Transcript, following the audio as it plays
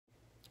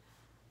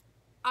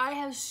I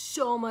have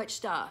so much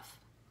stuff.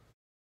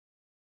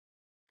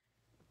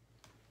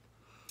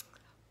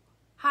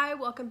 Hi,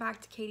 welcome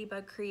back to Katie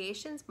Bug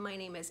Creations. My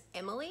name is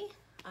Emily.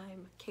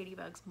 I'm Katie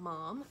Bug's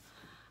mom,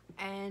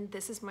 and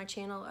this is my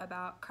channel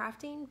about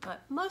crafting,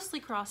 but mostly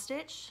cross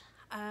stitch.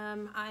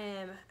 I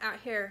am out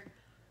here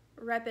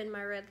repping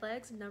my red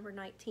legs, number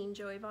 19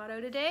 Joey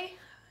Votto today,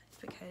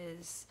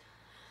 because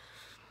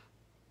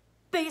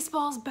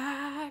baseball's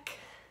back.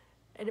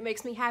 And it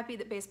makes me happy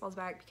that baseball's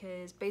back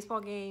because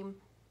baseball game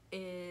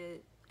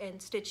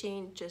and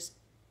stitching just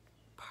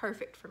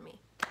perfect for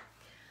me.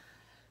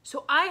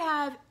 So I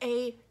have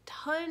a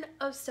ton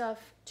of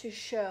stuff to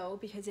show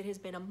because it has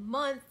been a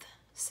month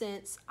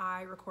since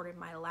I recorded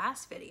my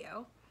last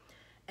video,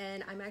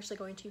 and I'm actually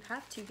going to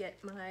have to get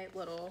my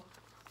little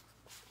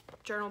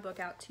journal book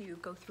out to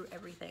go through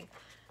everything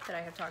that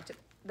I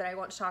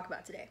want to talk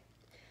about today.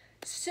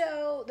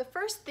 So the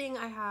first thing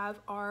I have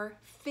are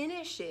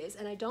finishes,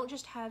 and I don't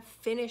just have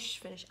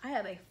finish. I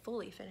have a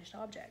fully finished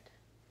object.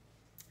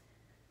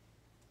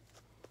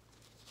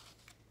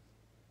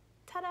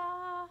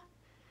 Ta-da!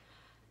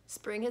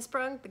 Spring has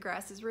sprung, the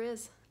grass is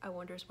riz. I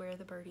wonders where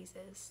the birdies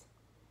is.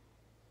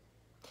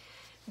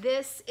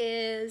 This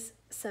is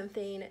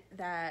something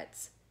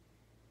that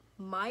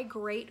my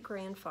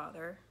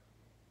great-grandfather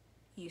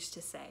used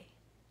to say.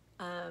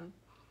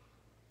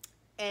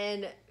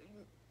 And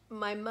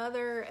my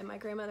mother and my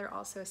grandmother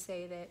also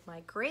say that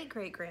my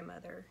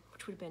great-great-grandmother,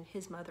 which would have been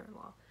his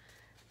mother-in-law,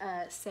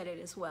 said it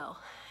as well.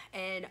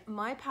 And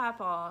my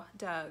papa,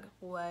 Doug,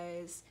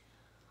 was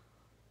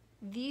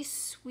the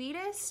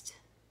sweetest,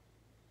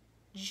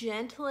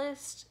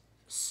 gentlest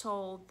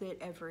soul that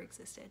ever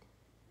existed.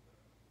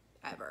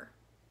 Ever.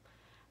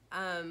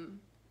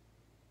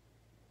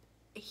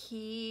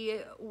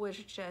 He was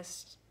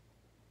just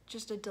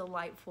a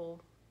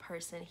delightful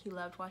person. He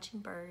loved watching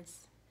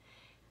birds.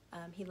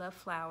 He loved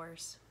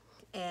flowers,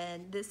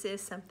 and this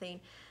is something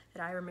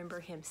that I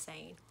remember him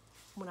saying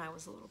when I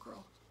was a little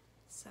girl.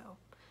 So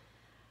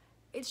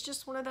it's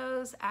just one of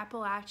those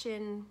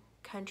Appalachian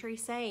country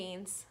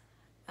sayings.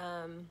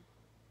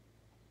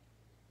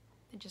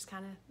 It just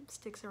kind of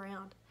sticks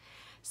around.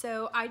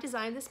 So I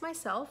designed this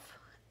myself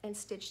and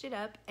stitched it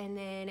up, and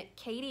then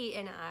Katie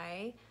and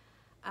I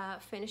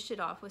finished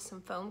it off with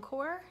some foam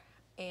core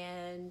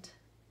and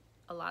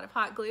a lot of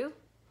hot glue.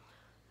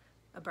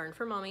 A burn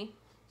for mommy.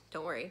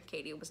 Don't worry,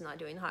 Katie was not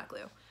doing the hot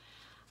glue.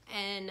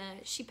 And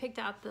she picked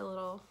out the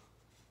little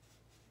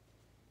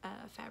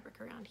fabric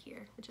around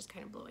here, which is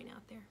kind of blowing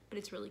out there, but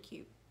it's really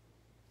cute.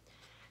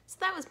 So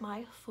that was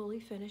my fully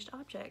finished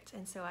object,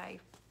 and so I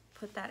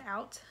put that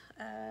out.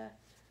 I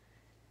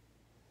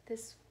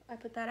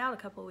put that out a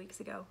couple of weeks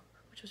ago,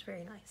 which was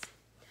very nice.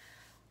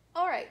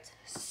 All right,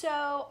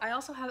 so I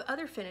also have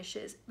other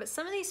finishes, but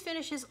some of these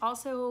finishes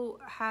also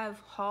have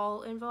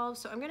haul involved,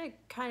 so I'm gonna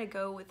kind of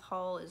go with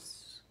haul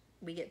as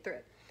we get through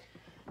it.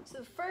 So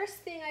the first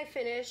thing I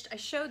finished, I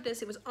showed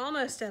this, it was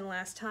almost done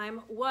last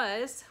time,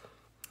 was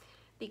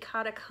the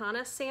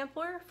katakana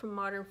sampler from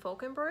Modern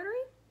Folk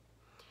Embroidery.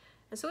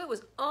 And so it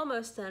was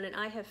almost done, and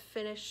I have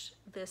finished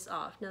this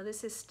off. Now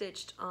this is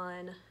stitched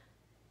on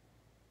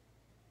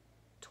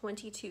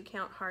 22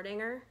 count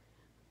Hardanger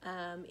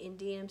in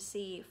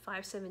DMC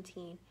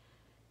 517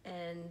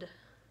 and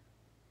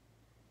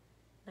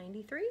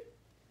 93?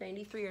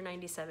 93 or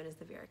 97 is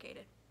the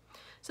variegated.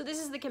 So this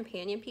is the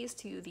companion piece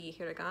to the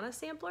hiragana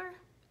sampler,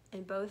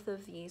 and both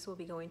of these will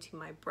be going to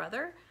my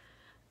brother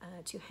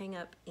to hang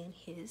up in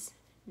his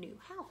new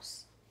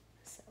house.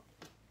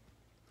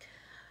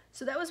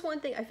 So that was one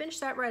thing. I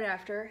finished that right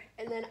after,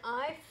 and then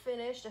I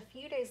finished a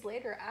few days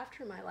later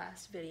after my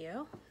last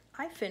video,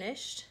 I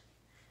finished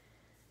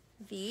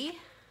the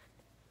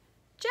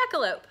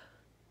jackalope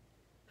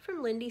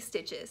from Lindy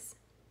Stitches.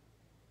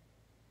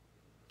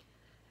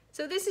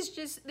 So this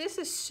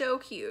is so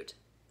cute.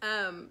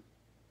 And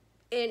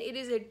it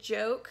is a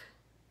joke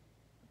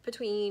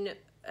between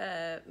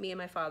me and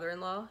my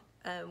father-in-law.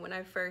 When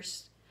I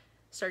first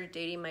started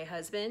dating my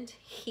husband,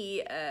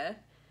 he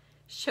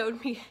showed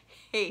me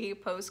a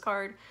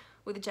postcard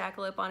with a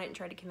jackalope on it and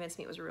tried to convince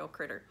me it was a real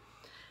critter.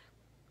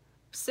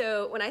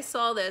 So when I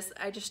saw this,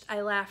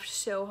 I laughed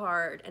so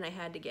hard, and I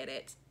had to get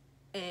it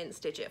and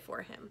stitch it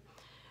for him.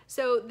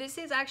 So this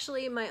is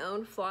actually my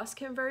own floss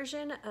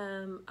conversion.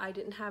 I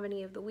didn't have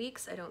any of the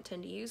weeks. I don't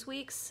tend to use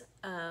weeks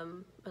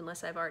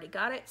unless I've already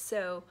got it.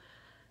 So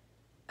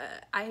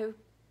I have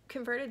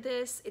converted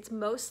this. It's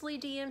mostly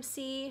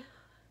DMC.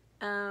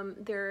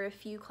 There are a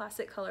few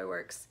classic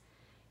colorworks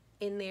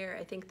in there.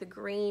 I think the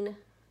green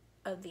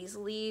of these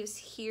leaves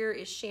here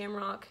is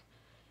shamrock,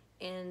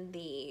 and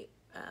the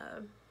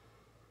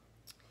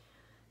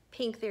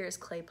pink there is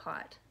clay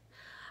pot.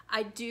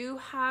 I do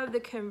have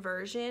the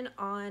conversion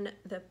on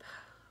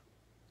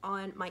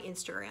my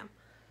Instagram.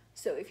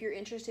 So if you're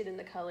interested in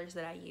the colors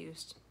that I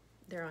used,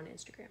 they're on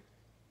Instagram.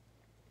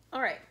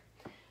 All right,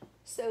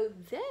 so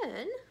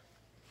then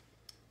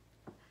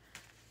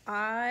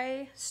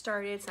I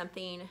started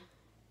something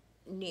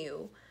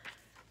new.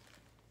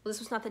 Well, this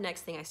was not the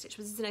next thing I stitched,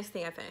 this is the next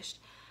thing I finished.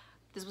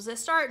 This was a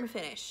start and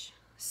finish.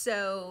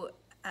 So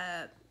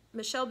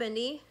Michelle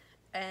Bendy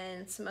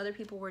and some other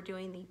people were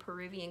doing the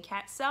Peruvian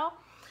cat cell.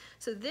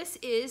 So this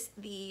is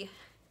the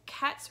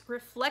Cat's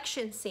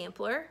Reflection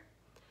Sampler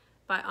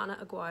by Ana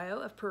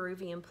Aguayo of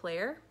Peruvian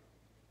Flair,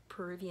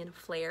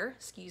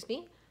 excuse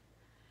me.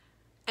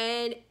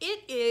 And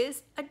it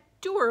is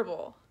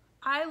adorable.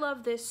 I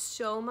love this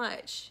so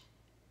much.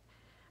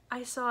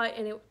 I saw it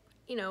and it,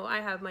 you know, I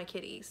have my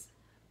kitties.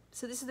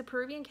 So this is the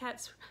Peruvian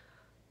Cat's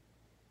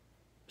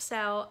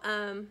Cell.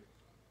 And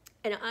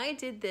I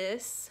did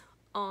this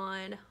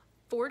on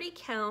 40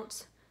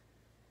 count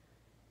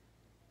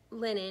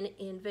linen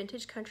in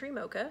Vintage Country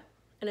Mocha.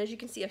 And as you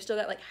can see, I've still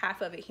got like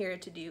half of it here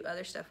to do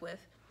other stuff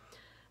with.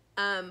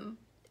 And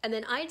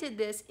then I did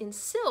this in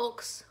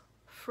silks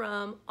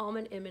from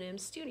Almond M&M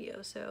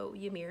Studio. So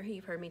Ymir, who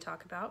you've heard me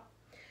talk about.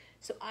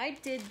 So I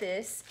did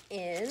this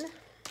in,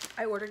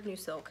 I ordered new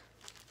silk.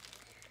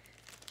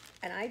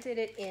 And I did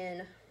it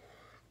in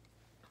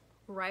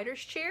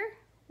Rider's Chair.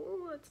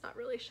 Ooh, it's not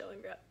really showing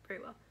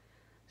very well.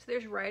 So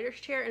there's Rider's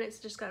Chair, and it's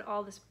just got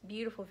all this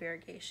beautiful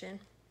variegation.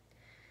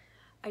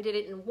 I did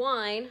it in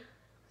Wine.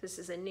 This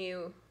is a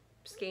new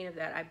skein of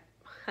that.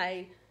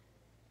 I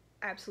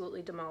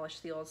absolutely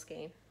demolished the old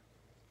skein.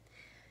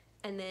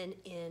 And then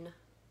in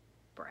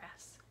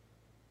Brass.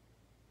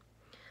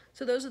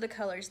 So those are the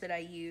colors that I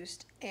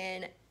used,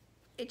 and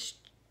it's,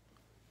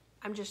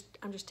 I'm just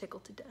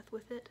tickled to death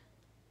with it.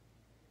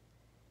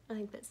 I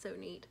think that's so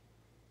neat.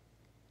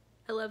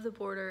 I love the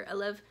border. I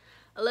love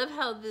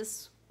how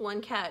this one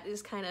cat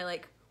is kind of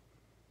like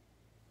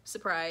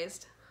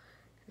surprised.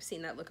 I've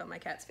seen that look on my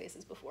cat's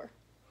faces before.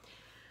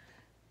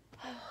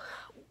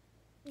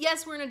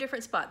 Yes, we're in a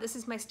different spot. This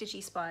is my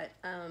stitchy spot.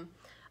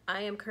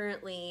 I am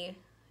currently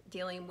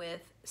dealing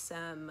with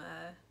some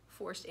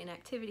forced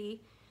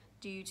inactivity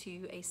due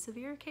to a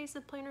severe case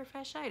of plantar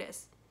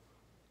fasciitis.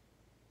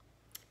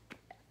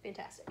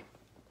 Fantastic.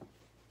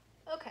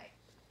 Okay.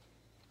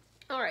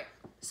 All right.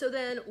 So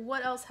then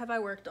what else have I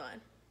worked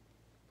on?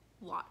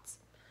 Lots.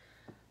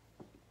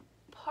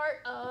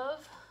 Part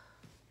of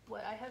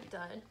what I have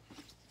done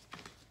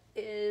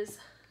is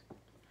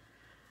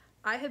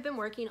I have been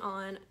working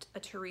on a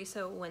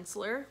Teresa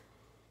Winsler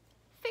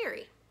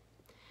fairy.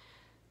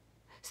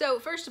 So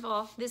first of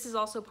all, this is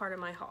also part of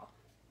my haul.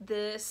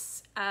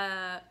 This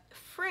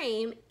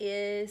frame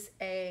is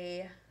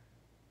a,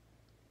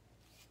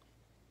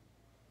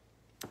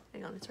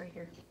 hang on, it's right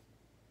here.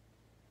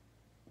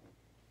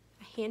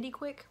 A Handy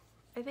Quick,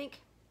 I think,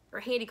 or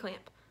Handy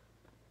Clamp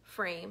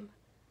frame.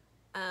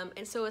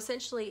 And so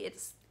essentially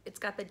it's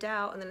got the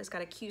dowel and then it's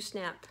got a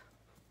Q-snap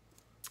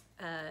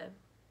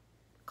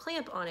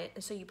clamp on it,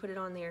 and so you put it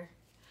on there.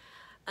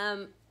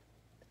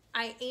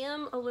 I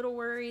am a little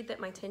worried that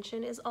my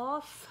tension is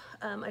off.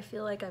 I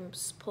feel like I'm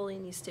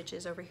pulling these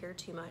stitches over here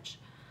too much,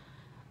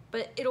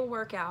 but it'll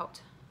work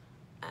out.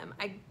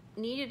 I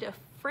needed a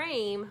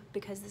frame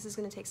because this is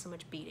going to take so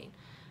much beading,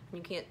 and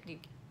you can't do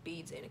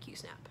beads in a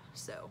Q-snap.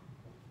 So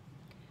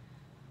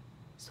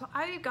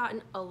I've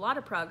gotten a lot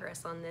of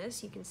progress on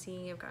this. You can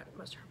see I've got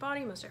most of her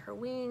body, most of her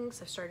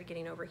wings. I've started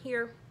getting over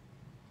here.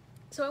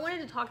 So I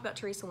wanted to talk about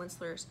Teresa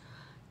Winsler's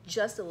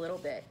just a little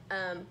bit.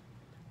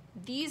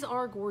 These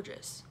are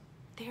gorgeous.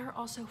 They are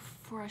also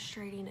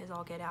frustrating as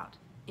all get out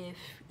if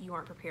you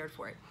aren't prepared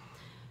for it.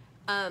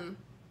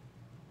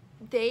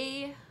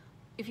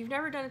 If you've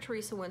never done a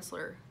Teresa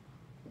Winsler,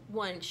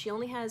 one, she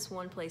only has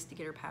one place to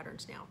get her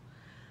patterns now.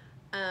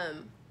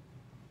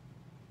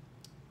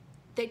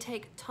 They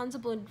take tons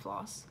of blended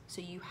floss,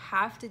 so you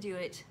have to do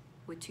it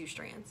with 2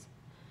 strands.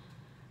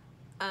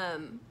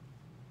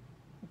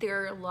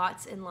 There are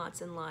lots and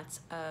lots and lots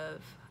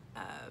of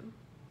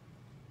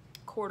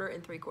 1/4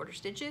 and 3/4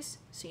 stitches,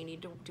 so you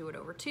need to do it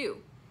over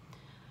 2.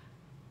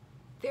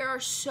 There are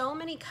so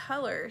many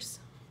colors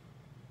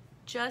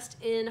just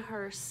in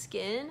her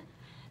skin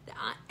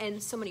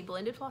and so many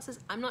blended flosses.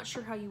 I'm not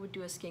sure how you would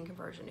do a skin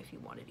conversion if you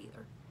wanted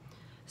either.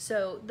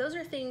 So those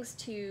are things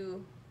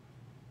to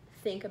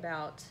think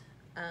about.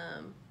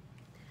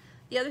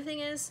 The other thing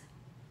is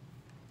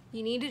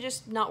you need to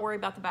just not worry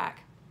about the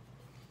back.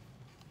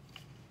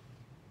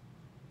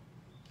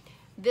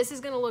 This is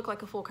going to look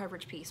like a full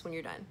coverage piece when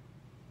you're done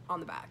on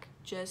the back.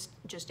 Just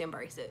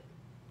embrace it.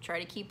 Try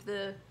to keep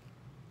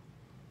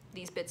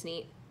these bits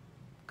neat.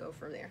 Go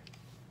from there.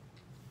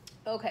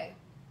 Okay.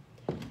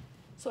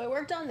 So I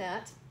worked on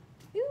that.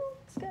 Ooh,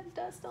 it's got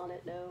dust on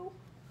it. No.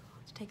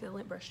 Let's take the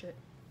lint brush to it.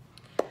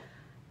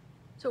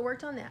 So I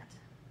worked on that.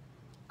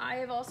 I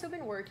have also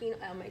been working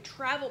on my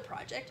travel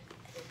project.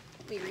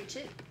 Let me reach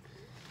it.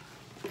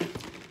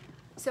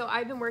 So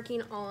I've been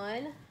working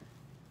on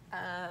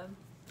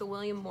the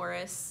William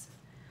Morris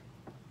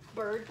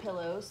bird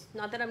pillows.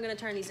 Not that I'm going to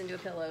turn these into a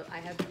pillow. I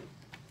have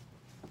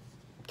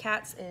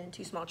cats and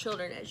 2 small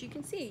children. As you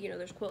can see, you know,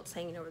 there's quilts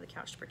hanging over the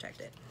couch to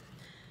protect it.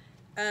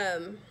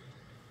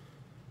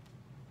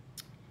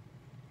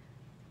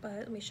 But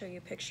let me show you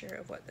a picture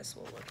of what this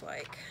will look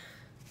like.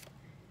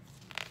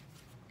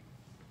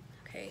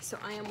 Okay, so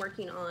I am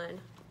working on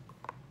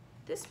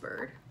this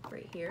bird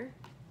right here.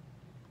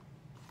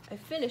 I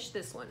finished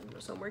this one,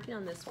 so I'm working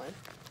on this one.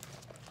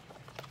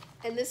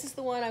 And this is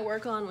the one I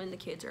work on when the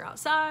kids are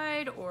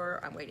outside or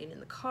I'm waiting in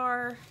the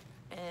car.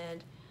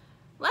 And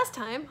last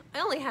time I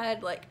only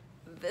had like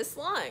this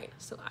line,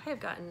 so I have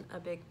gotten a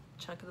big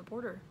chunk of the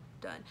border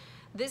done.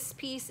 This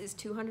piece is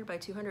 200 by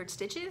 200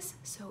 stitches,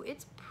 so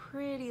it's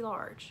pretty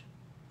large.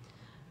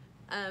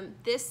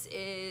 This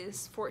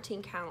is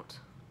 14 count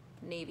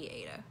navy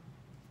Aida,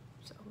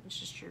 so it's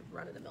just your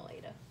run-of-the-mill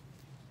Aida.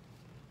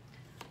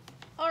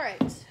 All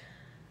right,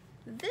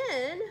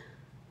 then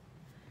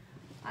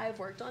I've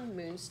worked on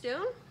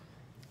Moonstone,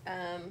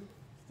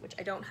 which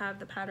I don't have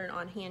the pattern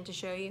on hand to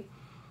show you,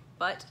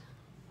 but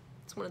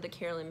it's one of the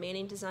Carolyn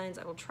Manning designs.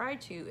 I will try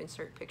to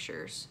insert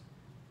pictures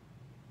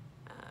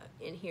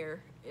in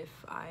here if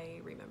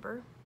I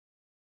remember.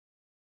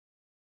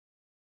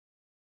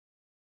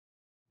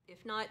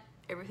 If not,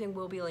 everything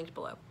will be linked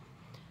below.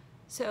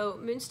 So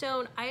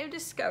Moonstone, I have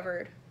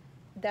discovered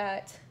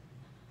that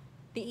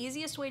the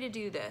easiest way to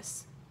do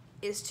this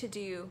is to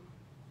do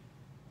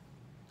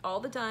all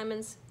the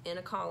diamonds in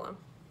a column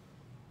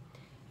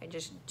and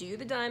just do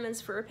the diamonds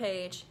for a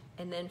page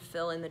and then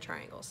fill in the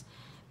triangles.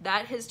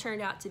 That has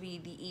turned out to be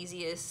the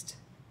easiest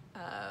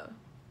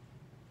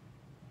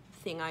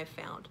thing I've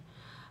found,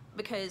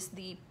 because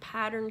the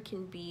pattern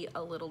can be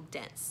a little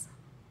dense.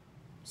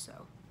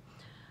 So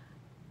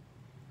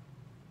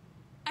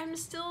I'm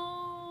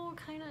still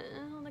kind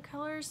of on the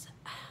colors.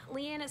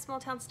 Leanne at Small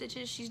Town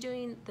Stitches, she's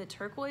doing the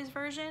turquoise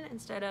version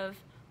instead of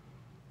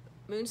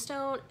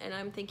Moonstone, and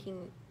I'm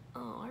thinking,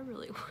 oh, I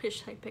really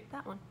wish I picked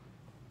that one.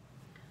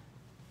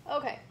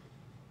 Okay.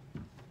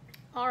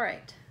 All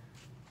right.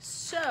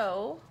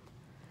 So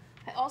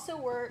I also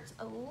worked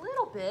a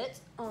little bit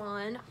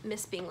on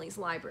Miss Bingley's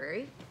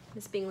library.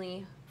 Miss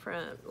Bingley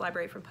from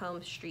Library from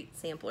Poem Street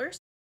Samplers.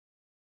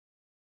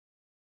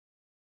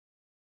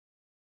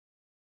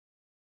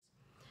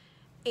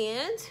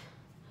 And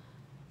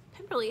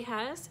Pemberley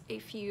has a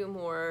few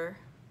more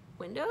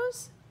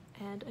windows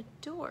and a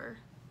door.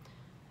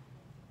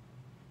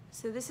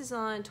 So this is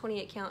on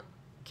 28 count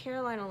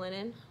Carolina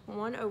linen,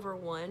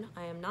 1/1.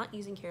 I am not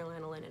using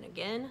Carolina linen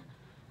again.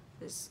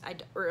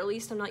 Or at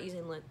least I'm not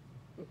using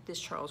this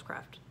Charles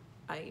Craft.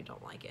 I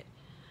don't like it.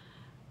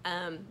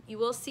 You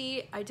will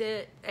see I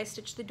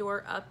stitched the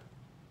door up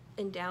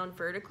and down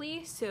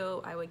vertically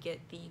so I would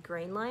get the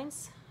grain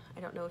lines. I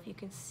don't know if you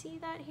can see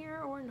that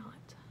here or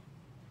not,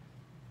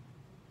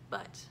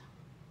 but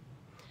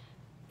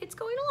it's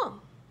going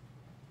along.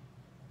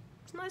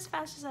 It's not as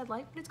fast as I'd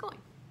like, but it's going.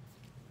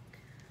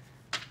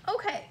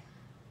 Okay,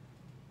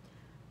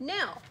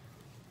 now,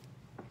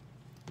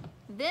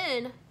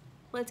 then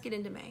let's get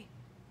into May.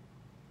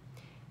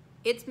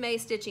 It's May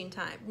stitching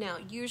time. Now,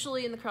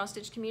 usually in the cross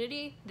stitch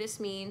community, this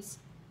means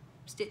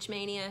Stitch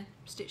Mania,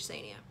 Stitch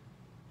Sania.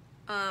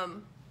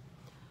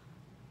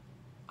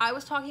 I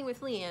was talking with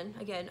Leanne,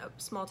 again, of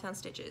Small Town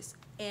Stitches,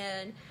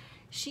 and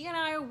she and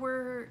I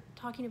were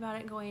talking about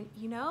it and going,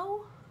 you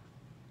know,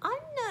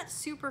 I'm not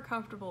super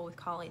comfortable with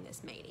calling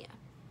this Mania.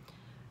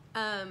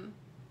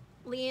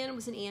 Leanne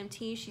was an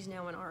EMT, she's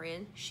now an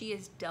RN. She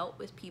has dealt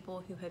with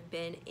people who have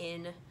been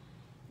in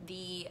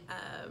the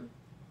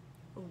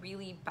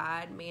really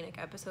bad manic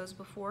episodes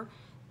before.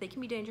 They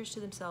can be dangerous to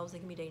themselves, they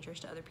can be dangerous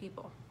to other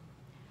people.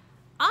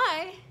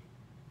 I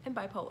am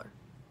bipolar.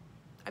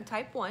 I'm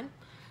type 1,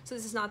 so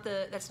that's not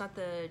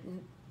the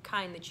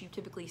kind that you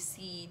typically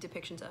see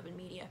depictions of in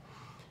media.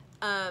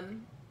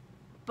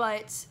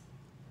 But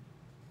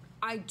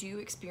I do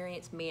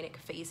experience manic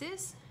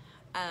phases.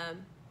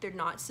 They're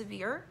not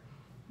severe.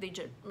 They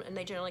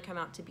generally come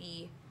out to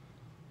be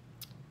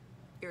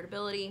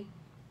irritability,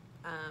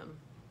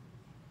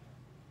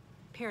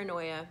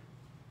 paranoia,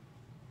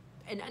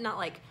 and not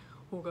like,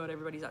 oh God,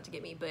 everybody's out to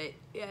get me, but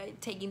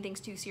taking things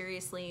too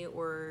seriously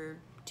or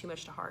too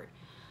much to heart.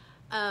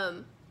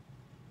 And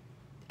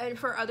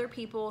for other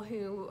people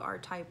who are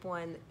type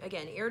 1,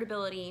 again,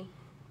 irritability,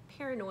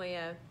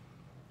 paranoia,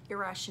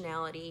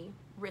 irrationality,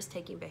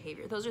 risk-taking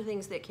behavior. Those are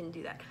things that can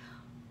do that.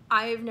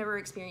 I've never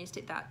experienced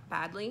it that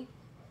badly.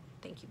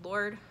 Thank you,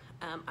 Lord.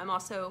 I'm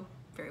also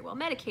very well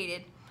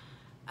medicated.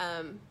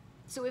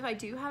 So if I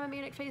do have a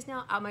manic phase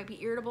now, I might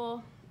be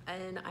irritable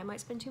and I might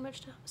spend too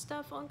much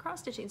stuff on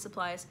cross-stitching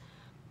supplies,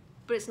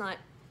 but it's not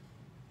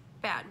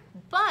bad.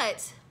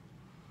 But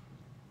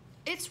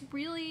it's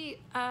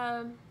really,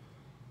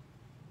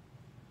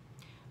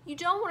 you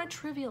don't want to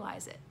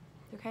trivialize it,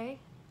 okay?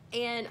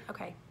 And,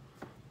 okay,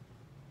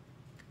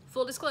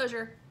 full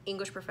disclosure,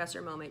 English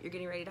professor moment. You're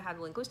getting ready to have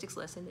a linguistics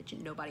lesson that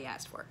nobody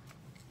asked for.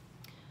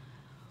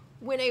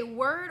 When a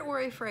word or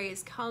a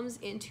phrase comes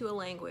into a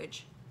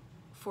language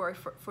for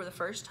the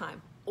first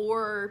time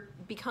or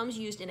becomes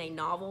used in a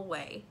novel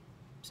way,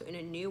 so in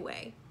a new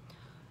way,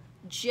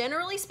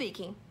 generally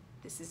speaking,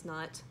 this is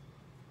not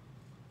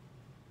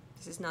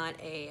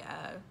a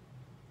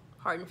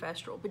hard and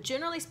fast rule, but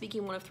generally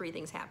speaking, one of three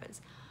things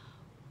happens.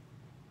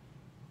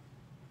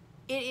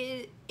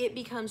 It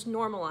becomes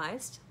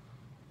normalized.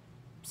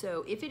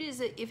 So if it is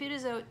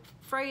a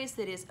phrase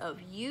that is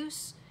of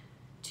use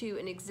to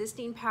an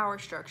existing power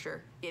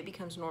structure, it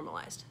becomes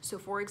normalized. So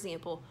for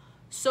example,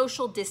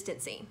 social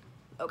distancing.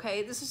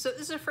 Okay, this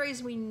is a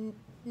phrase we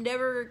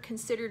never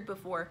considered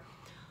before,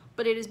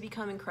 but it has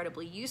become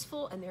incredibly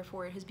useful, and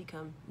therefore it has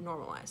become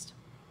normalized.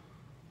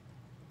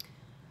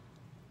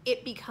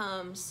 It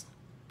becomes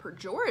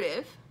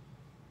pejorative.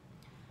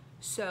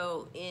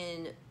 So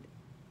in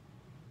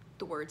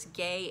the words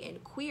gay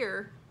and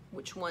queer,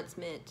 which once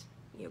meant,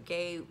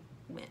 gay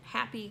meant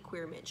happy,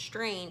 queer meant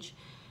strange,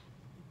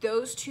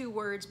 those two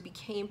words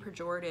became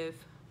pejorative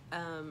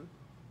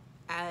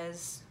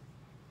as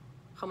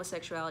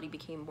homosexuality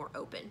became more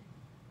open.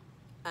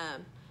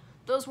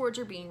 Those words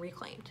are being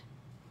reclaimed,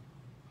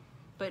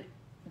 but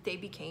they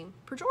became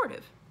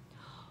pejorative,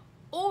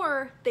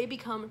 or they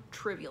become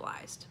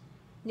trivialized.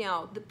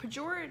 Now, the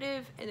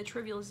pejorative and the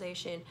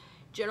trivialization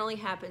generally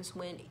happens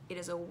when it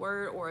is a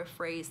word or a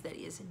phrase that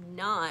is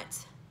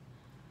not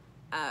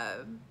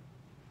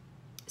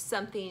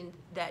something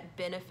that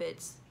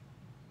benefits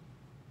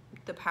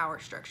the power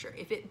structure.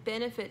 If it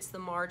benefits the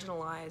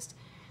marginalized,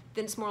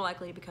 then it's more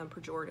likely to become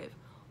pejorative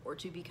or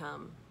to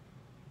become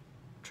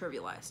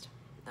trivialized.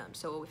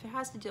 So if it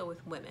has to deal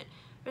with women,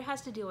 if it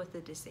has to deal with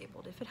the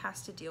disabled, if it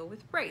has to deal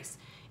with race,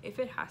 if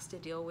it has to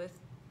deal with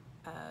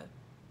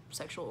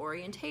sexual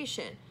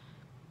orientation,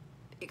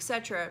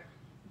 etc.,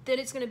 then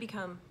it's going to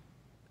become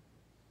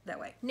that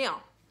way.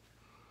 Now,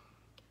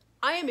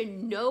 I am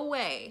in no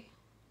way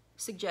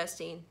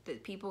suggesting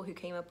that people who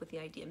came up with the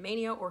idea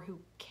mania or who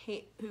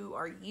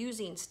are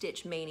using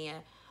Stitch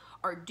Mania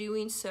are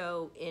doing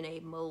so in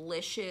a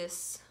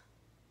malicious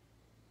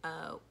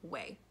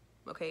way.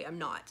 Okay, I'm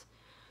not.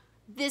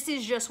 This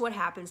is just what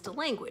happens to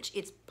language.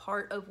 It's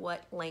part of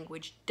what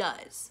language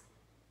does,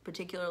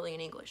 particularly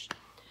in English.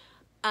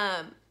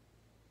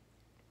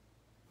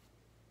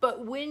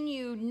 But when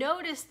you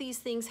notice these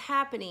things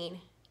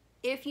happening,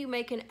 if you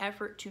make an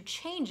effort to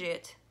change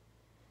it,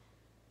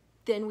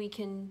 then we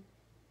can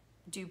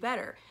do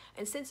better.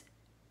 And since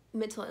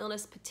mental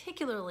illness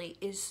particularly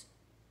is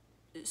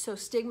so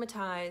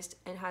stigmatized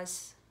and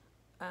has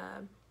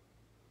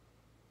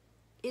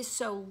is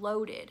so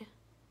loaded,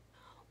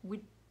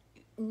 we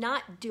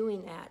not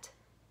doing that,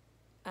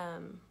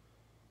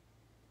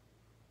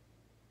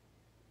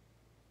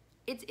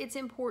 it's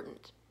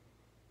important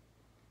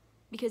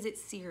because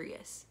it's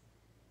serious.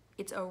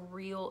 It's a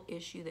real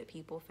issue that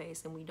people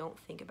face and we don't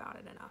think about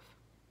it enough.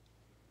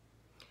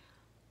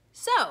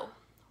 So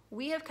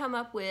we have come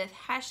up with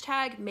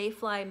hashtag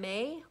Mayfly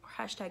May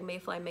or hashtag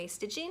Mayfly May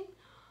stitching,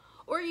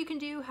 or you can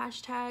do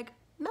hashtag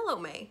Mellow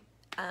May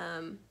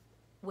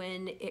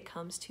when it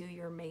comes to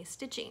your May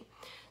stitching.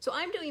 So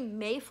I'm doing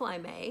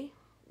Mayfly May,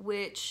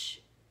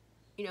 which,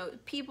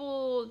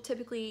 people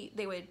typically,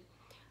 they would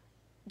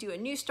do a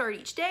new start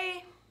each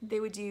day. They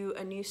would do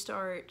a new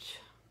start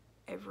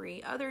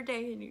every other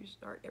day, a new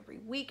start every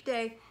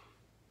weekday.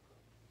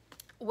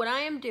 What I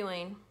am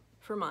doing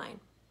for mine,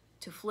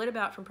 to flit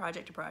about from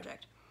project to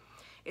project,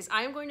 is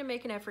I am going to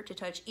make an effort to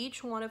touch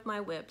each one of my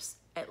whips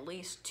at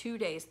least 2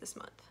 days this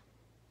month,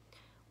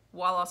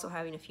 while also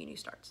having a few new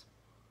starts.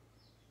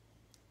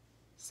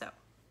 So,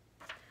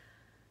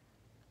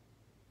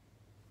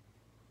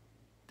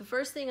 the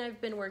first thing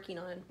I've been working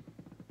on,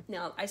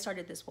 now I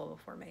started this well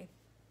before May,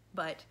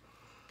 but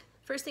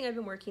first thing I've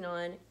been working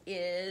on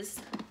is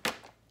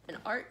an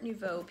Art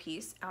Nouveau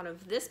piece out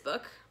of this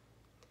book,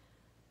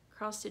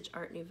 Cross Stitch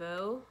Art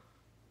Nouveau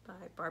by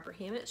Barbara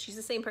Hammett. She's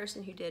the same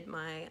person who did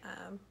my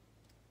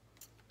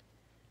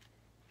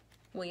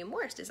William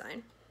Morris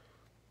design.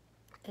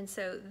 And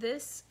so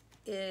this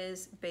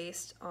is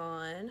based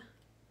on,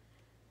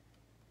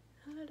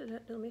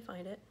 let me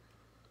find it,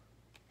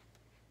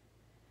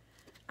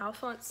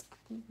 Alphonse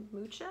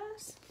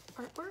Mucha's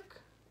artwork.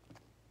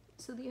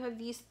 So you have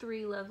these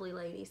three lovely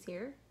ladies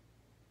here.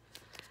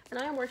 And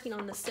I am working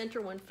on the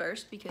center one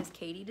first because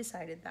Katie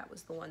decided that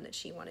was the one that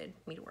she wanted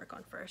me to work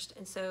on first.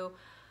 And so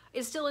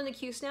it's still in the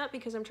Q-snap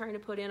because I'm trying to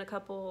put in a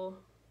couple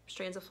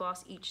strands of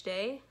floss each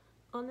day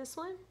on this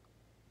one.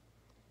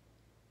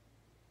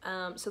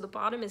 So the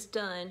bottom is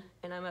done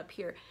and I'm up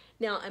here.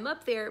 Now I'm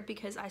up there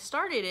because I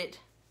started it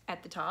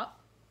at the top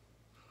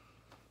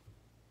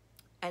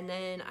and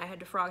then I had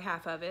to frog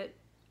half of it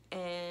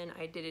and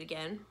I did it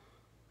again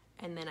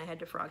and then I had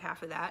to frog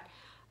half of that.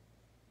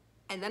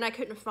 And then I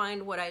couldn't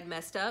find what I'd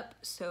messed up,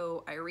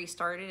 so I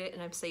restarted it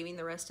and I'm saving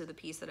the rest of the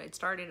piece that I'd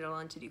started it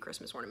on to do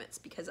Christmas ornaments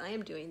because I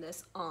am doing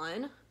this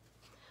on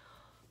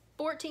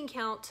 14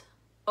 count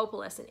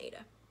opalescent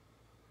Aida.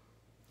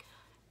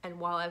 And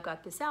while I've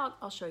got this out,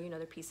 I'll show you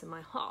another piece in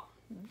my haul.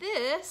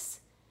 This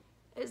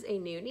is a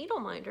new needle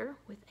minder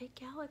with a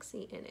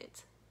galaxy in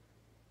it.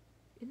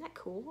 Isn't that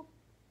cool?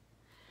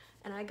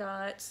 And I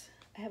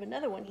have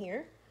another one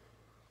here.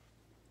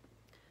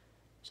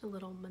 It's a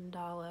little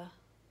mandala.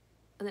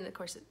 And then of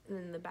course,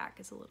 in the back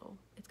is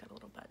it's got a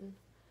little button.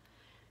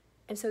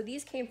 And so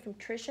these came from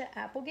Trisha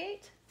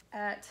Applegate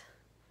at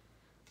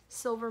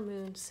Silver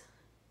Moon's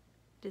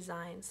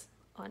Designs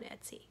on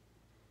Etsy.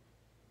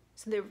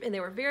 So they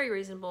were very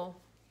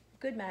reasonable,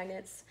 good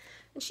magnets.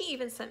 And she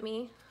even sent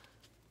me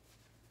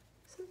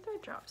some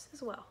thread drops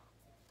as well.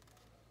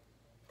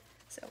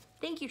 So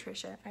thank you,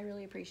 Trisha. I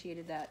really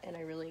appreciated that and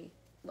I really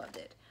loved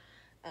it.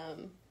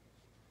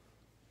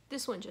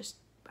 This one just,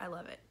 I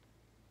love it,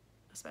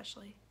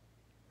 especially.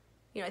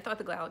 You know, I thought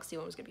the Galaxy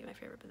one was gonna be my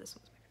favorite, but this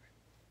one's my favorite.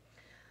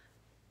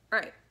 All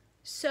right,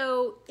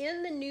 so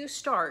in the new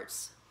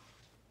starts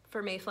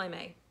for Mayfly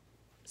May,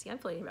 see, I'm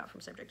floating about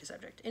from subject to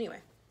subject. Anyway,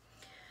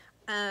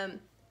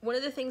 one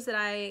of the things that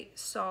I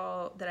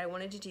saw that I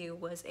wanted to do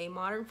was a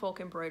modern folk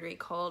embroidery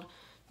called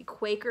the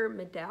Quaker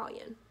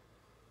Medallion.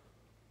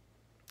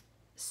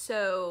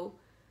 So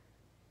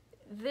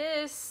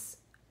this,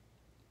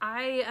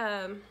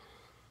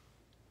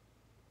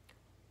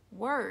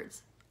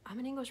 words. I'm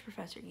an English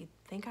professor. You'd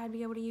think I'd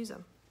be able to use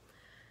them.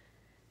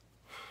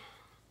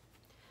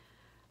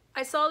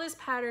 I saw this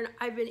pattern.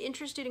 I've been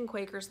interested in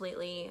Quakers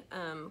lately.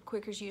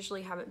 Quakers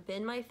usually haven't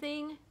been my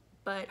thing,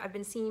 but I've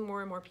been seeing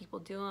more and more people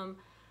do them.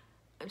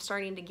 I'm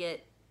starting to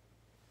get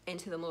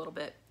into them a little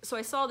bit. So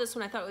I saw this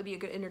one. I thought it would be a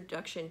good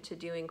introduction to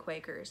doing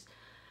Quakers.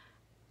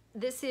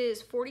 This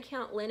is 40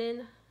 count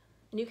linen,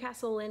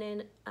 Newcastle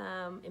linen,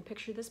 and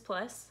Picture This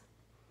Plus.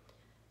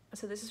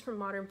 So this is from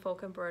Modern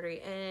Folk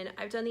Embroidery, and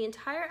I've done the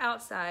entire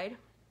outside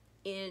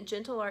in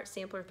Gentle Art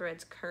Sampler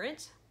Threads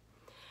Current,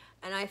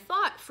 and I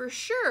thought for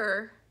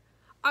sure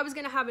I was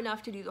gonna have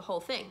enough to do the whole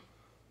thing.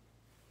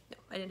 No,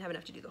 I didn't have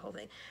enough to do the whole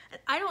thing.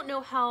 And I don't know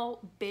how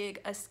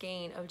big a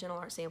skein of Gentle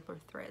Art Sampler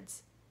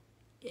Threads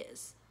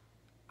is.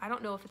 I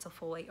don't know if it's a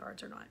full 8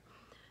 yards or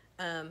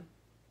not,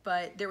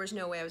 but there was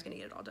no way I was gonna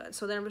get it all done.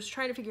 So then I was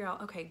trying to figure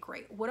out, okay,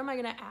 great, what am I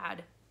gonna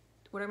add?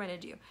 What am I gonna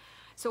do?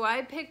 So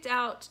I picked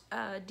out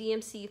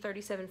DMC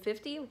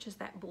 3750, which is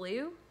that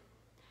blue.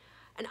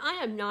 And I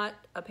am not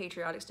a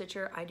patriotic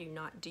stitcher. I do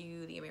not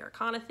do the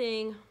Americana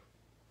thing,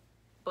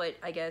 but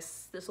I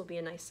guess this will be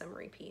a nice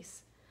summary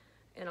piece,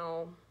 and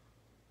I'll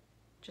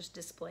just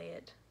display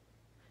it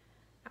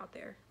out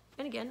there.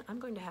 And again, I'm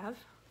going to have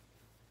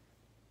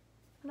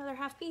another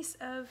half piece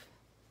of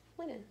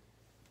linen.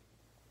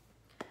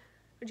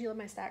 Would you love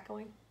my stack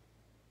going?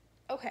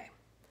 Okay,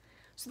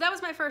 so that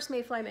was my first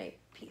Mayfly May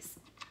piece.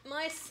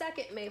 My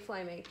second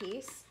Mayfly May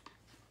piece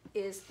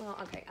is, well,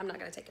 okay, I'm not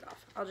gonna take it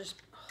off. I'll just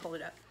hold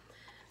it up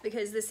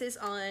because this is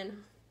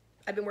on,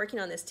 I've been working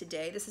on this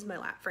today. This is my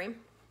lap frame.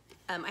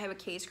 I have a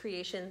K's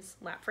Creations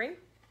lap frame.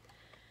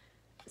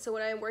 So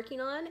what I'm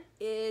working on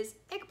is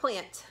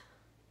eggplant,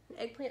 an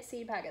eggplant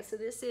seed packet. So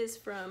this is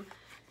from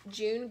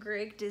June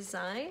Grigg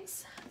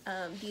Designs.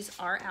 These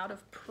are out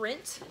of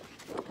print,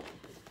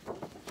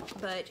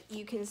 but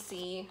you can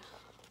see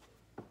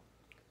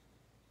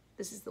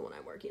this is the one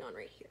I'm working on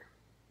right here.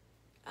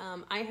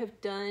 I have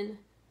done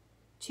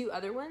 2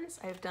 other ones.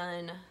 I've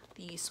done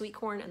the sweet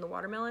corn and the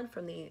watermelon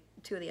from the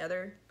 2 of the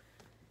other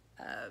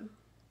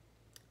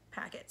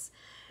packets.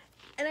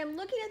 And I'm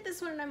looking at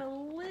this one and I'm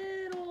a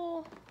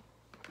little,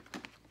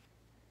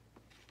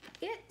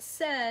 it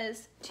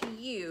says to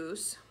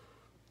use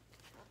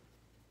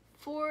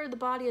for the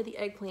body of the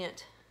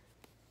eggplant.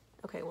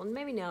 Okay, well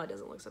maybe now it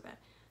doesn't look so bad.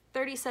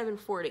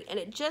 3740, and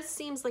it just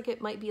seems like it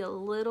might be a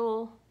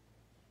little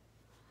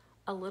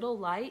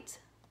light.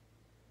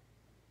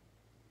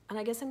 And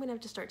I guess I'm gonna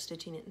have to start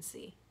stitching it and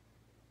see,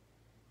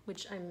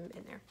 which I'm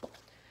in there.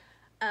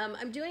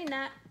 I'm doing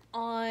that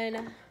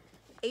on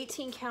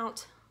 18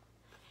 count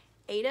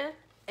Aida,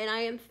 and I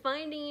am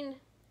finding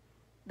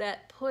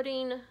that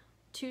putting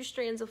 2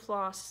 strands of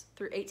floss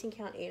through 18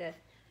 count Aida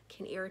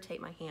can irritate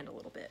my hand a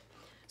little bit.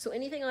 So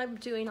anything I'm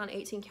doing on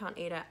 18 count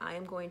Aida, I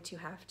am going to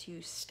have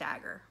to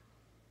stagger.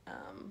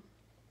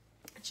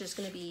 It's just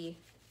gonna be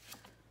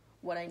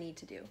what I need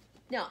to do.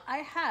 Now, I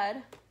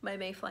had my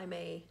Mayfly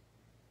May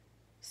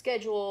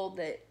schedule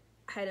that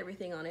had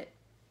everything on it.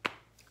 I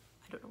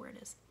don't know where it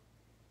is.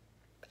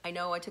 I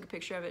know I took a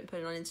picture of it and put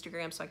it on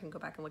Instagram so I can go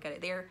back and look at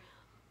it there,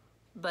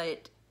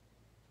 but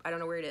I don't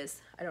know where it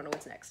is. I don't know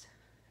what's next.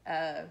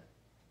 I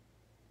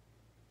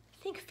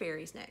think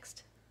Fairy's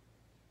next.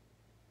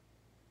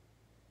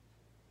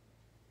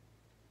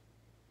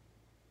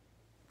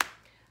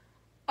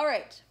 All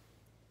right,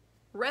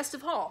 rest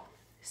of haul.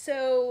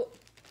 So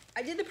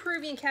I did the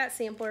Peruvian cat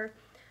sampler,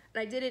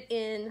 and I did it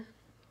in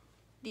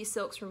these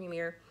silks from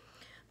Ymir,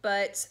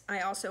 but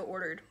I also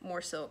ordered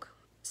more silk.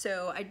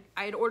 So I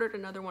had ordered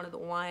another one of the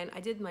wine.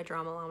 I did my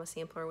Drama Llama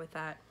sampler with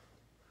that.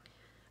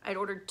 I'd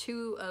ordered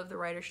 2 of the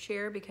writer's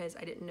chair because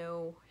I didn't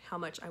know how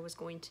much I was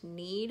going to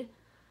need.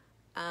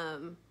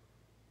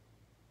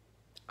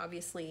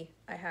 Obviously,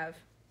 I have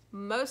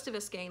most of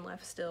a skein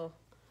left still,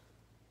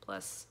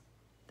 plus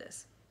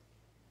this.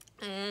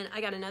 And I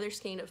got another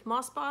skein of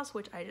Moss Boss,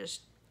 which I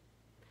just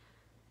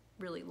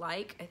really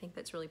like. I think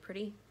that's really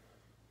pretty.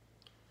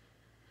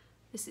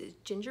 This is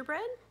Gingerbread,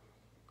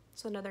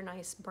 so another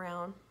nice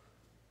brown.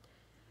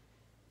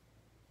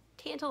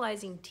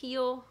 Tantalizing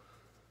Teal,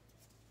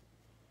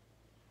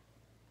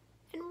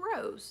 and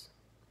Rose,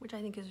 which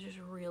I think is just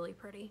really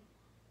pretty.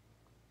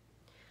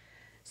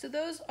 So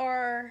those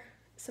are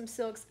some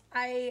silks.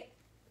 I've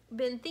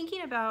been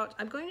thinking about,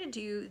 I'm going to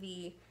do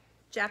the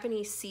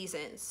Japanese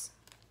Seasons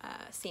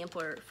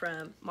sampler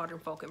from Modern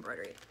Folk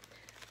Embroidery.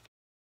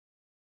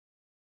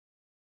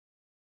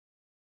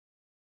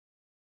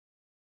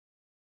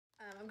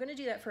 I'm going to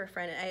do that for a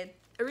friend.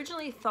 I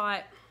originally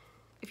thought,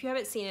 if you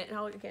haven't seen it, and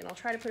I'll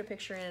try to put a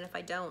picture in, and if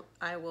I don't,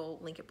 I will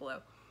link it below.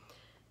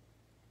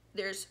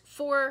 There's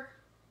 4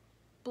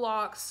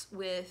 blocks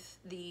with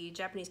the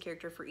Japanese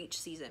character for each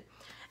season.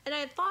 And I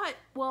had thought,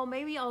 well,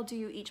 maybe I'll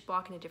do each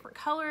block in a different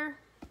color.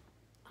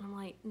 And I'm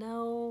like,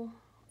 no,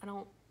 I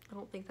don't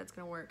think that's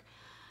gonna work.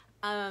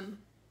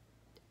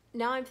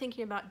 Now I'm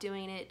thinking about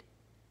doing it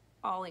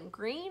all in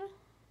green.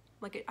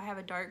 Like I have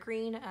a dark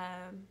green,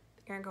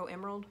 Erin Go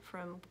Emerald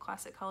from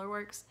Classic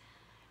Colorworks.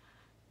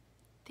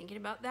 Thinking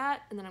about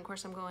that, and then of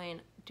course I'm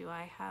going, do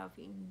I have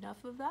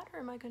enough of that, or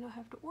am I gonna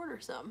have to order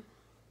some?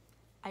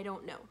 I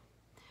don't know.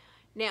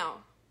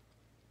 Now,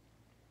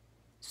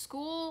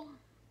 school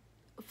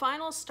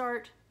finals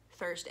start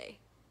Thursday.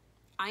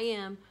 I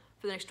am,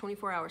 for the next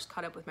 24 hours,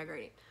 caught up with my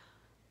grading.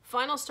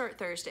 Finals start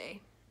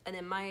Thursday, and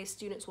then my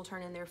students will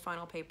turn in their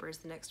final papers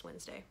the next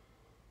Wednesday,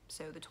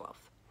 so the 12th.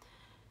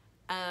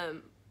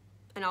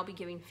 And I'll be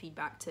giving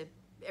feedback to,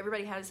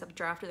 everybody has a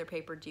draft of their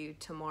paper due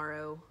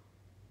tomorrow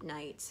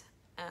night.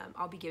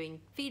 I'll be giving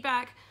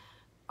feedback.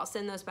 I'll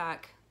send those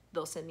back.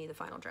 They'll send me the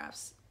final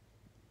drafts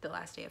the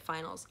last day of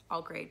finals.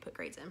 I'll put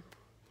grades in.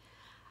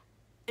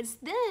 And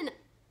then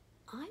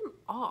I'm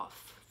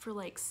off for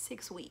like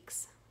 6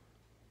 weeks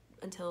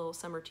until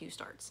summer 2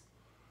 starts,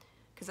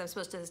 because I'm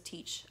supposed to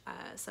teach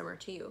summer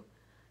 2.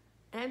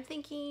 And I'm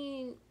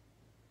thinking,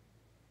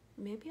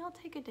 maybe I'll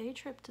take a day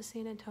trip to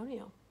San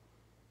Antonio.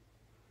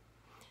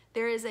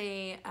 There is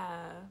a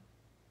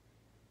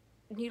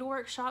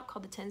needlework shop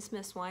called the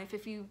Tinsmith's Wife.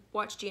 If you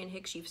watch Jan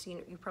Hicks,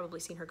 you've probably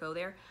seen her go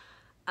there.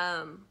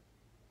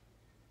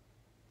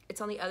 It's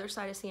on the other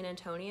side of San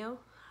Antonio,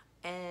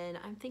 and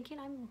I'm thinking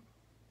I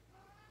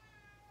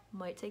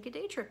might take a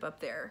day trip up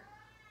there.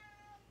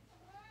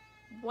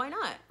 Why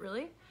not,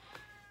 really?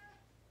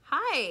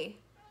 Hi!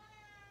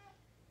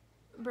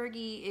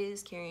 Bergie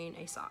is carrying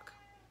a sock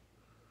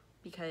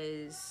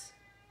because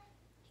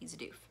he's a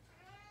doof.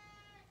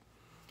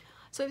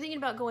 So I'm thinking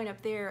about going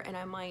up there, and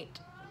I might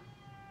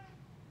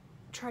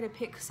try to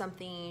pick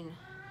something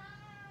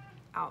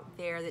out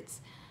there that's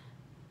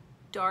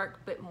dark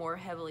but more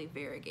heavily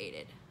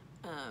variegated,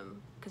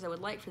 because I would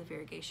like for the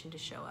variegation to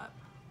show up.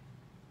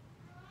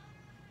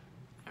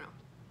 I don't know.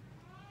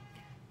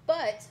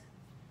 But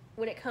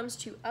when it comes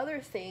to other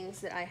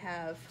things that I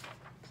have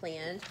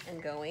planned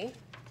and going,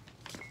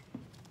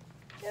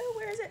 oh,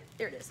 where is it?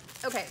 There it is.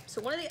 Okay,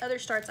 so one of the other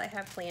starts I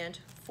have planned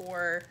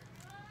for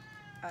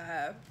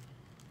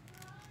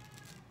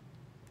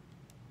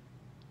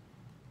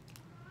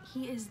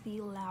he is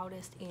the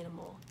loudest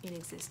animal in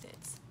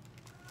existence.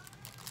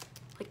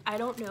 Like, I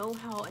don't know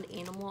how an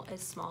animal as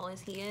small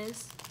as he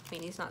is, I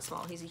mean, he's not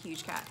small, he's a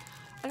huge cat.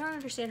 I don't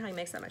understand how he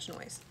makes that much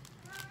noise.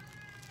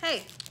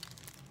 Hey,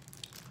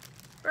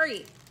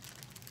 Bergie.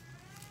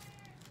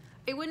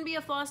 It wouldn't be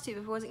a Flosstube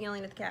if I wasn't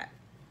yelling at the cat.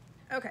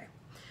 Okay.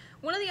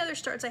 One of the other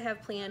starts I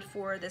have planned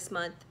for this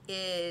month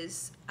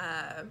is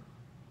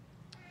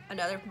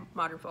another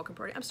modern folk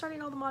embroidery. I'm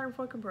starting all the modern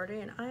folk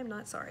embroidery, and I am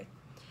not sorry.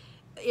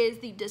 Is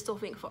the Distal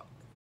Fink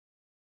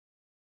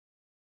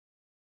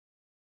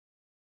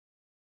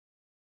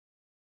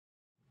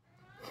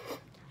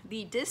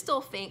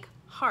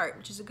heart,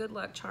 which is a good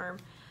luck charm.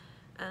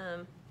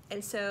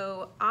 And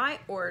so I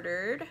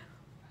ordered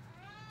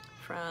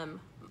from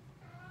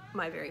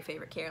my very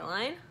favorite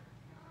Caroline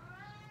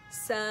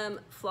some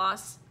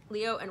floss,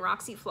 Leo and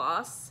Roxy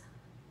floss,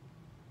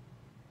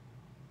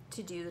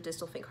 to do the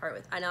Distal Fink heart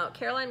with. I know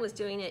Caroline was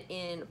doing it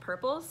in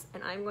purples,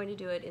 and I'm going to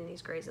do it in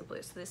these grays and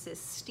blues. So this is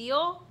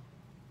Steel,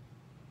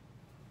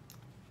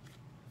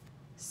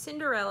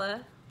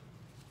 Cinderella,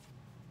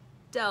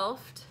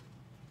 Delft,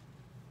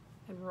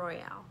 and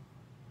Royale.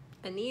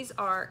 And these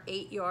are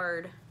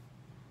 8-yard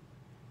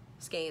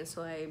skeins,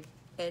 so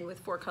and with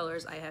 4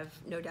 colors, I have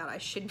no doubt I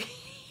should be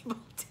able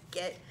to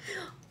get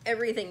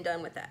everything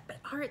done with that. But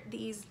aren't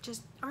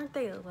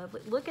they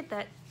lovely? Look at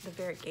that, the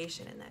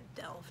variegation in that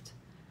Delft.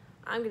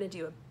 I'm gonna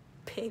do a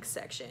big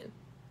section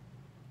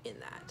in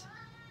that.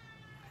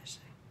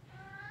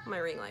 My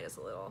ring light is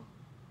a little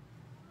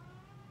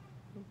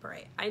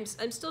bright. I'm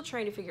still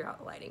trying to figure out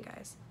the lighting,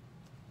 guys.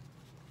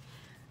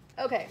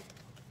 Okay,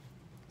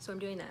 so I'm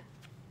doing that.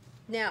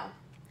 Now,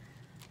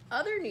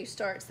 other new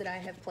starts that I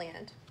have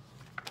planned.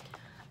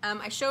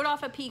 I showed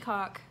off a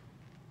peacock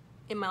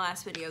in my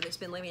last video that's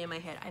been living in my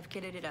head. I've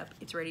kitted it up,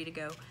 it's ready to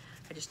go.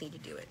 I just need to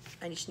do it.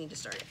 I just need to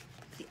start it.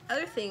 The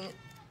other thing,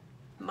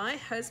 my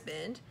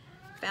husband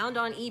found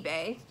on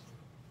eBay,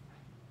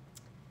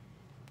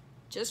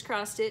 just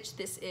cross stitch.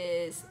 This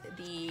is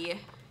the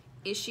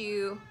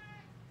issue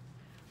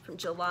from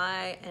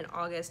July and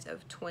August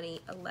of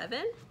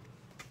 2011.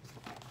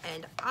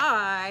 And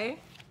I'm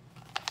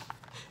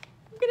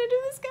gonna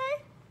do this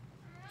guy.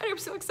 I'm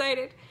so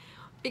excited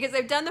because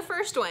I've done the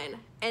first one,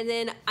 and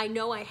then I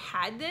know I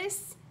had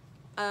this,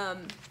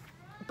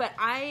 but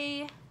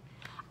I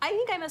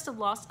think I must have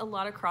lost a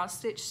lot of cross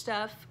stitch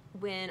stuff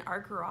when our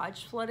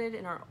garage flooded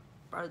and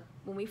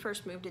when we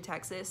first moved to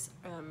Texas.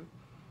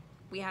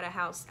 We had a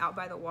house out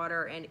by the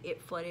water, and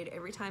it flooded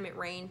every time it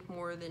rained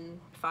more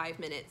than 5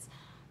 minutes.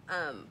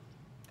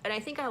 And I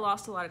think I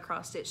lost a lot of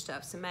cross-stitch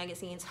stuff, some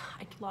magazines.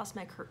 I lost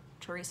my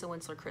Teresa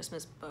Winsler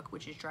Christmas book,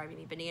 which is driving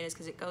me bananas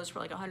because it goes for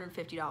like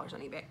 $150 on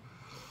eBay.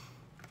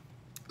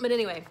 But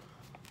anyway,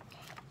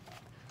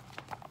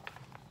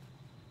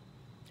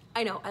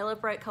 I know, I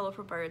love bright,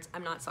 colorful birds.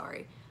 I'm not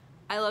sorry.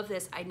 I love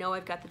this. I know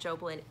I've got the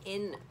Joplin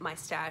in my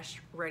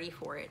stash ready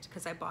for it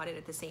because I bought it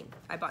at the same,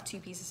 I bought 2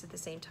 pieces at the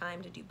same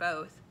time to do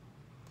both.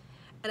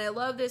 And I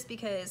love this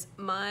because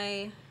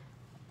my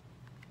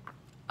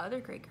other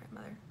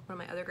great-grandmother,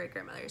 one of my other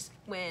great-grandmothers,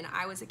 when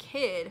I was a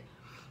kid,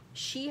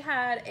 she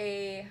had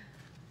a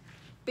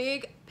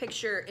big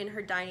picture in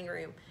her dining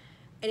room,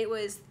 and it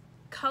was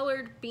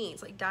colored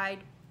beans, like dyed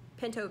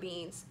pinto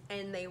beans,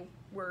 and they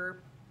were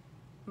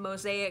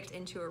mosaicked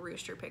into a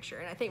rooster picture.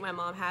 And I think my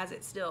mom has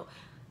it still.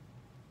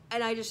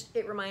 And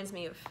it reminds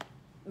me of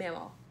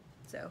Mamaw.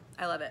 So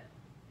I love it.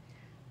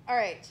 All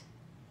right.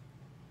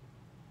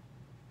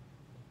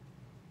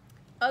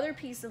 Other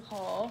piece of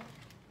haul,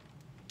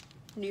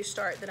 new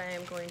start that I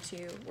am going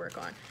to work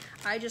on.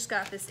 I just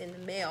got this in the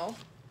mail,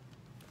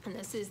 and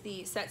this is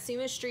the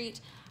Satsuma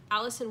Street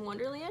Alice in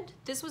Wonderland.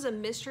 This was a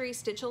mystery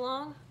stitch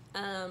along.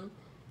 I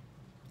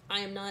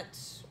am not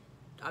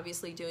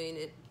obviously doing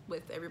it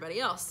with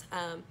everybody else,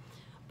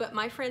 but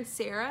my friend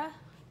Sarah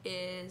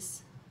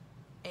is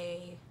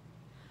a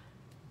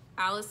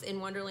Alice in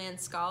Wonderland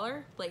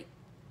scholar, like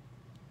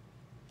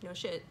no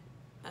shit.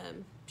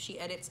 She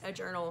edits a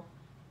journal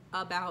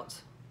about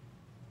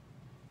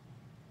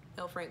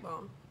L. Frank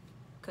Baum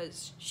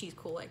because she's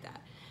cool like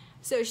that.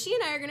 So she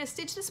and I are gonna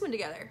stitch this one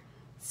together.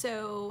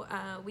 So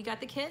we got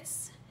the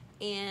kits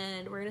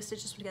and we're gonna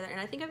stitch this one together, and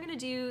I think I'm gonna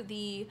do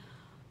the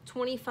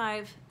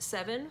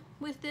 25/7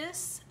 with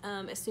this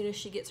as soon as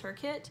she gets her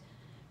kit,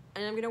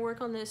 and I'm gonna work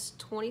on this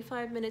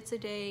 25 minutes a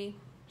day,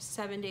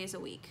 7 days a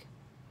week,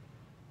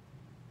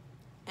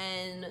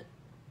 and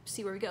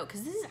see where we go,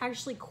 because this is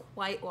actually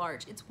quite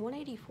large. It's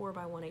 184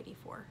 by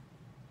 184.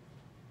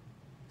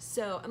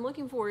 So I'm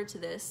looking forward to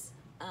this,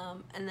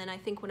 and then I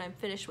think when I'm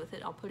finished with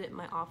it, I'll put it in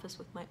my office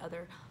with my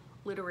other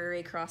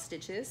literary cross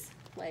stitches,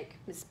 like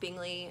Miss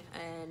Bingley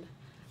and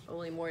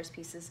Ollie Moore's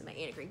pieces and my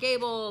Anne of Green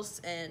Gables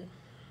and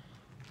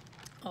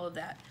all of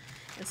that.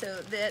 And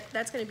so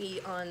that's going to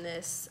be on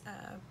this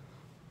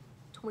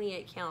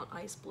 28 count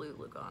ice blue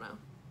Lugano.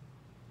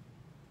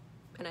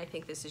 And I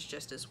think this is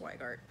just as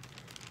Weigart.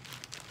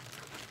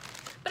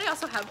 But I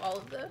also have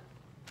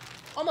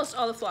almost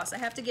all the floss. I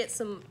have to get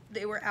some,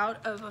 they were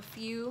out of a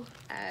few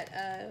at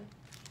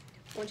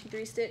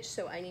 123 Stitch,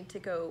 so I need to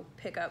go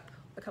pick up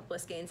a couple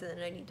of skeins, and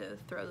then I need to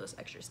throw those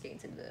extra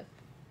skeins into the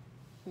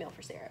mail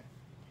for Sarah.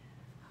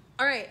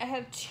 All right, I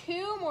have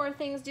 2 more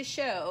things to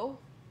show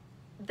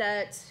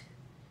that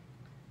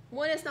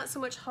one is not so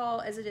much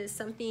haul as it is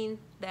something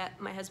that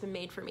my husband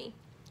made for me.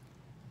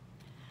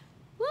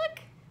 Look,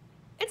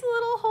 it's a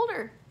little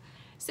holder.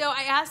 So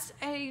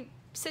I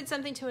said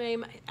something to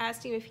him,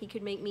 asked him if he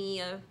could make me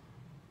a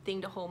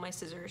thing to hold my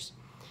scissors.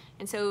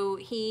 And so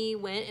he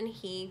went and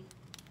he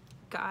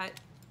got,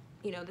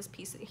 you know, this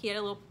piece, he had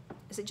a little,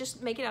 I said,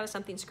 just make it out of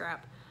something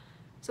scrap.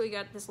 So he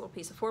got this little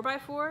piece of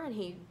 4x4 and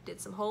he did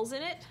some holes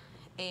in it,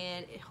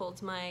 and it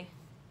holds my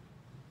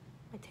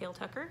tail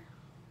tucker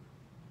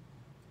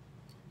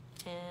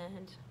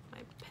and my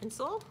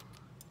pencil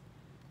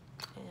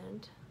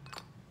and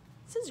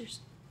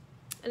scissors.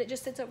 And it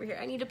just sits over here.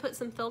 I need to put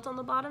some felt on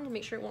the bottom to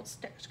make sure it won't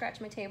scratch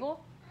my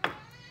table.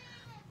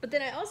 But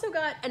then I also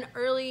got an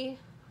early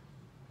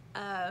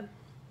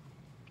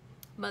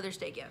Mother's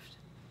Day gift.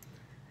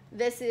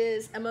 This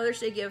is a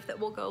Mother's Day gift that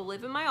will go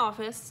live in my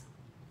office,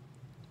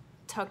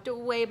 tucked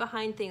away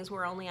behind things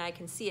where only I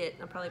can see it.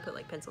 I'll probably put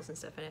like pencils and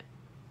stuff in it.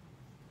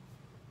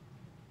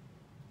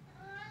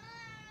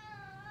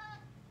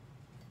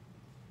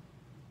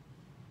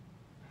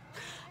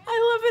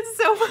 I love it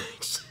so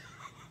much.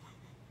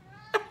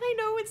 I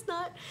know it's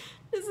not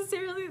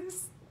necessarily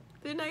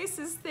the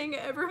nicest thing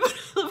ever, but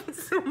I love it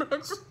so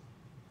much.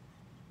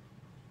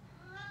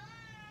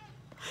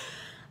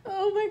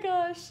 Oh my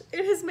gosh,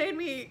 it has made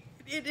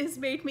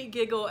me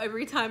giggle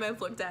every time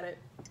I've looked at it.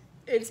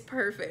 It's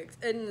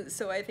perfect. And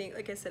so I think,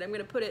 like I said, I'm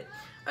gonna put it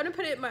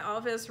in my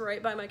office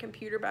right by my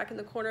computer back in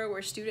the corner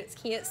where students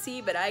can't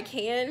see, but I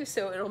can,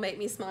 so it'll make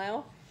me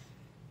smile.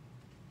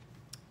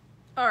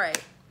 All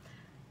right.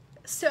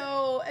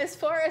 So as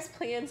far as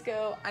plans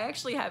go, I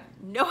actually have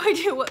no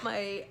idea what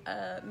my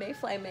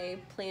Mayfly May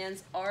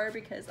plans are,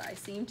 because I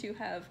seem to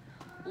have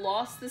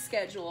lost the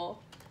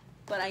schedule,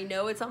 but I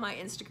know it's on my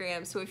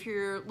Instagram. So if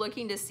you're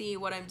looking to see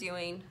what I'm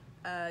doing,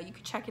 you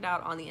can check it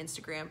out on the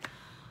Instagram.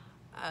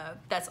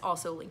 That's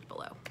also linked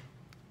below.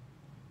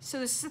 So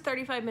this is a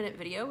 35-minute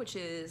video, which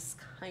is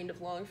kind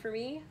of long for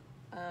me,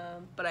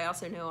 but I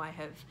also know I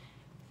have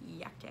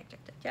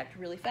yacked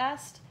really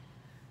fast.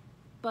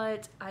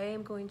 But I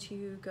am going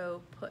to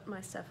go put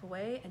my stuff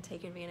away and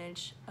take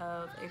advantage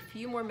of a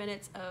few more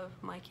minutes of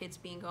my kids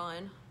being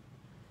gone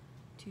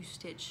to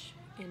stitch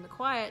in the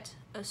quiet,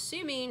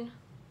 assuming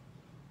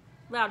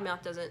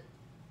Loudmouth doesn't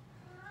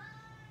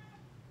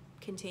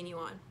continue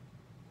on.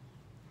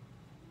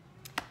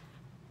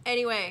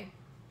 Anyway,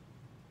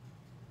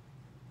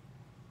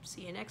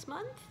 see you next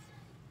month.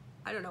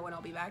 I don't know when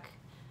I'll be back.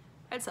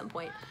 At some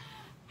point.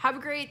 Have a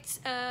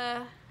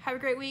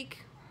great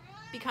week.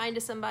 Be kind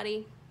to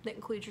somebody. That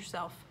includes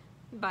yourself.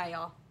 Bye,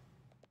 y'all.